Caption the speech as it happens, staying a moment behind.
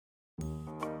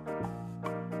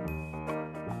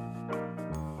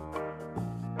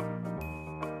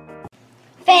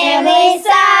family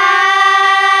size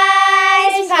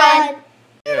fun.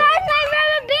 There's my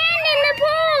rubber band in the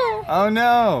pool. Oh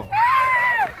no.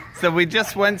 So we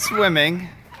just went swimming.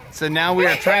 So now we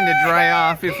are trying to dry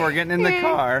off before getting in the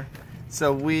car.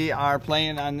 So we are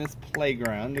playing on this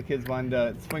playground. The kids wanted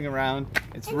to swing around.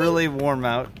 It's really warm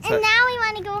out. So and now we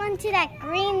want to go into that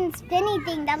green spinny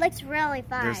thing that looks really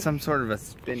fun. there's some sort of a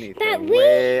spinny thing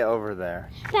way over there.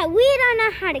 But we don't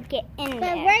know how to get in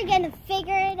there. But we're going to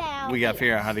figure it out. We got to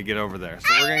figure out how to get over there. So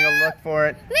we're going to go look for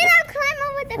it. We don't climb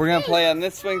over the We're going to play on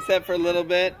this swing set for a little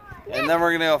bit. And then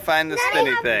we're going to go find the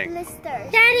spinny thing.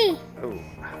 Daddy. Ooh.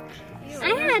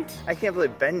 I can't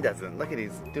believe Ben doesn't. Look at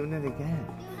he's doing it again.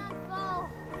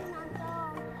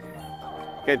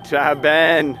 Good job,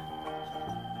 Ben.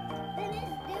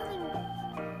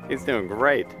 He's doing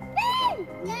great.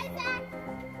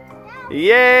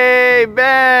 Yay,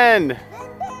 Ben!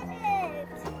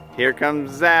 Here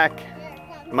comes Zach.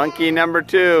 Monkey number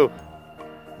 2.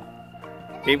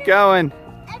 Keep going.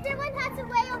 Everyone has to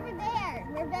way over there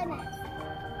where Ben is.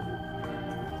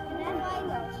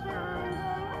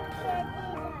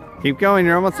 Keep going,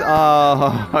 you're almost,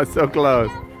 oh, so close.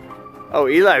 Oh,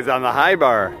 Eli's on the high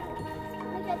bar.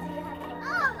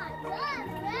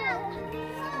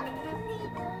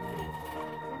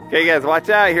 Okay guys, watch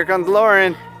out, here comes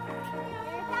Lauren.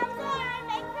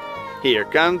 Here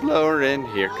comes Lauren,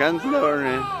 here comes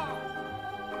Lauren.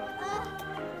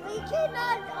 We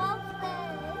cannot off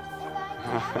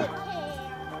this.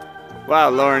 Wow,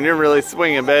 Lauren, you're really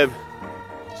swinging, babe.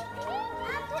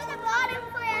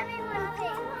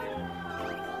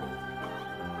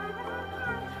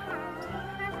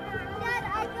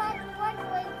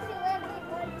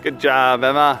 Good job,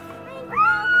 Emma.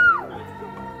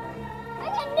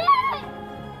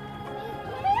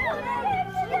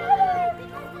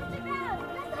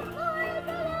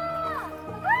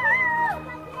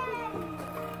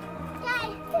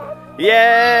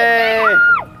 Yay!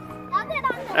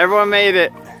 Everyone made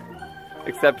it,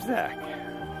 except Zach.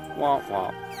 Womp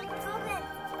womp.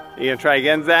 You gonna try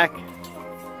again, Zach?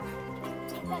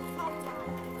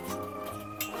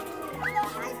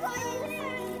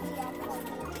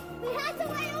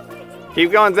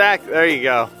 Keep going, Zach. There you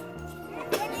go.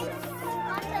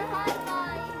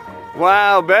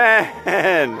 Wow,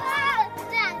 Ben!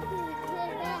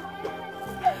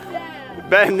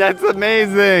 Ben, that's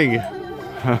amazing!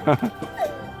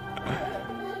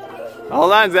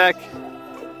 Hold on, Zach.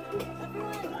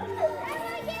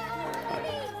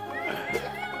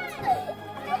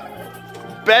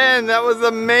 Ben, that was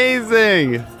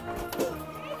amazing!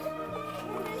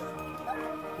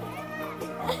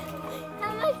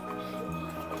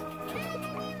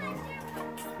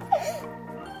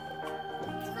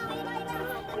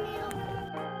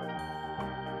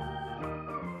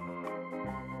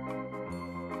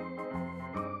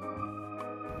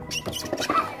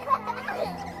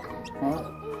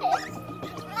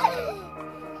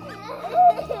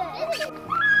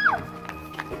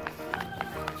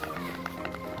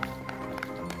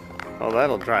 Oh,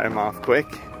 that'll dry him off quick.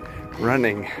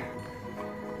 Running.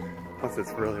 Plus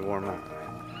it's really warm out.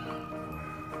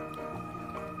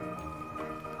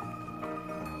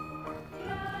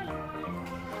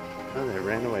 Oh, they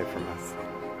ran away from us.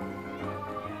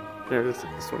 There's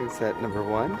swing set number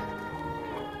 1.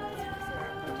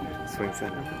 Swing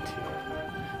set number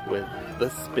 2. With the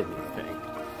spinny thing.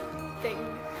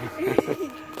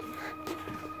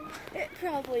 It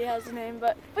probably has a name,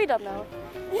 but we don't know.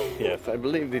 Yes, I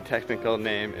believe the technical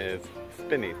name is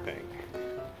spinny thing.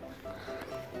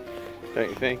 Don't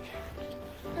you think?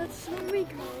 That's what we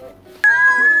call it.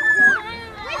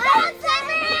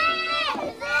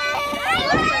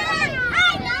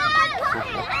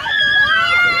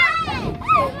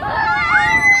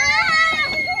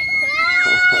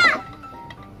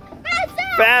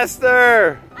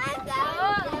 Faster!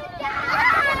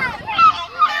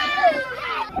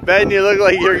 Ben, you look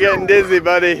like you're getting dizzy,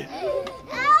 buddy.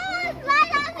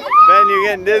 Ben, you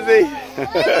getting dizzy?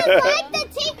 Like the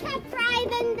teacup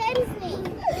ride in Disney.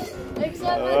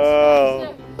 Except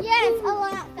Oh. Yes, a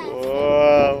lot faster.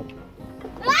 Whoa.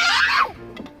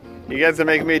 You guys are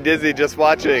making me dizzy just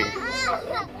watching.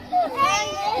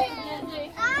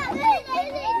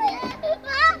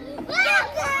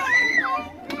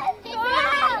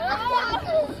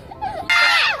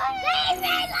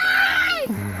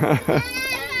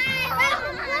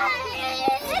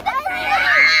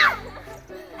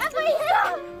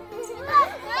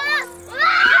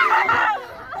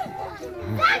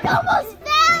 Almost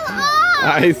fell off.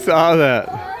 I saw that.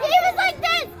 He was like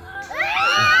this.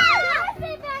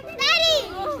 Daddy.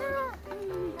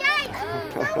 Guys,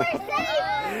 we're safe.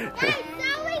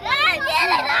 Guys, get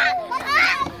it up.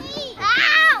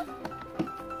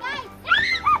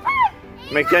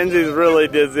 Mackenzie's really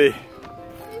dizzy.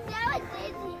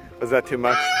 Was that too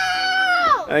much?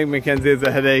 I think Mackenzie has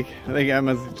a headache. I think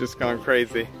Emma's just gone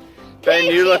crazy. Ben,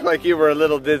 you look like you were a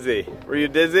little dizzy. Were you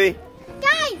dizzy?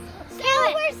 Guys,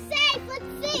 so we're safe. Let's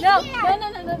see. No, here. no.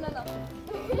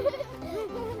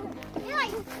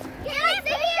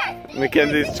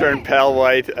 Mackenzie's turned pale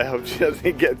white. I hope she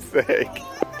doesn't get sick.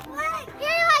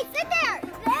 Sit there.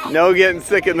 No getting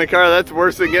sick in the car. That's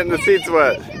worse than getting the seats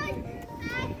wet.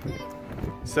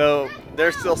 So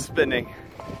they're still spinning.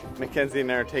 Mackenzie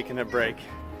and I are taking a break.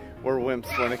 We're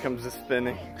wimps when it comes to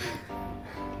spinning.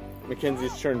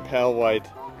 Mackenzie's turned pale white.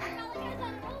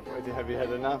 Have you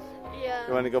had enough? Yeah.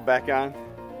 You want to go back on?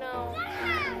 No.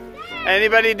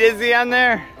 Anybody dizzy on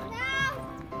there?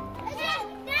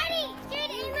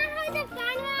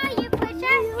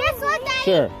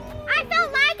 Sure. I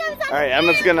felt like I was on. All right,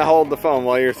 Emma's gonna hold the phone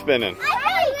while you're spinning.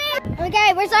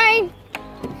 Okay, we're starting.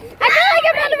 I feel like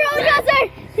I'm on a roller coaster.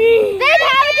 Babe,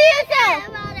 how do you feel?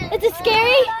 Is it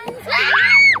scary?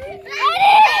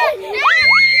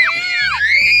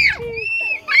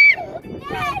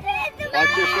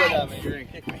 Watch your foot on me, you're gonna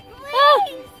kick me.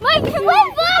 Oh, my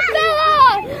flip-flop fell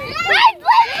off! My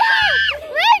flip-flop!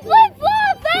 My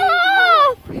flip-flop fell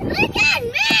off! Look at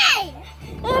me!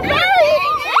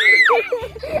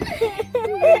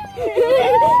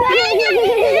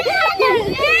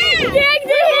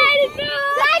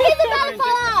 It's about to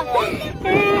fall off!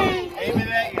 Aim it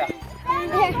at you.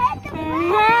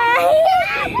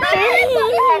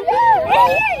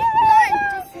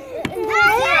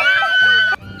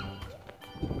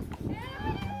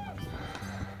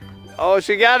 Oh,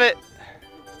 she got it.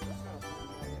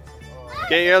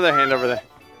 Get your other hand over there.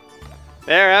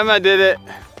 There, Emma did it.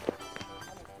 My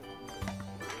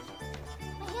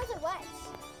hands are wet.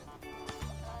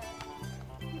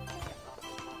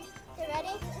 You ready?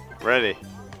 Ready.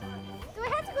 Do I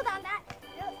have to go down that?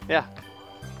 Yeah.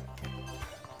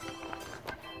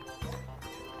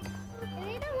 If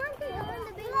you don't want to go on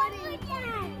the big one, if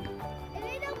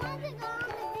you don't want to go on the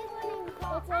big one,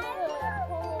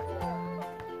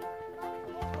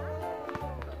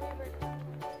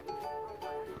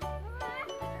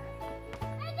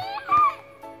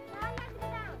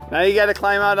 Now you gotta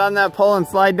climb out on that pole and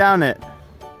slide down it.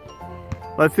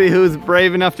 Let's see who's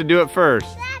brave enough to do it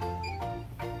first.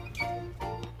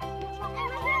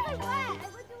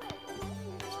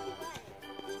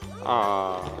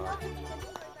 Aww.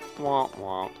 Womp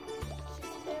womp.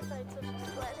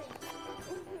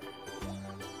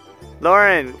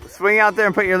 Lauren, swing out there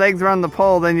and put your legs around the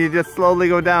pole, then you just slowly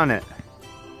go down it.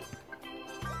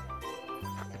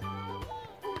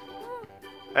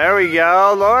 There we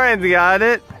go, Lauren's got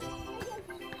it.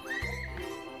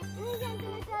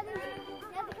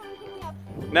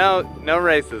 No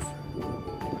races.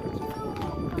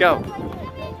 Go.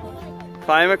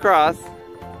 Climb across.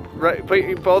 Right,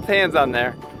 put both hands on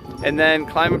there. And then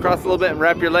climb across a little bit and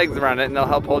wrap your legs around it and they'll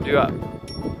help hold you up.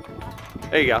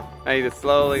 There you go. Now you just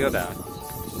slowly go down.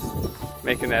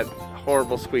 Making that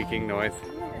horrible squeaking noise.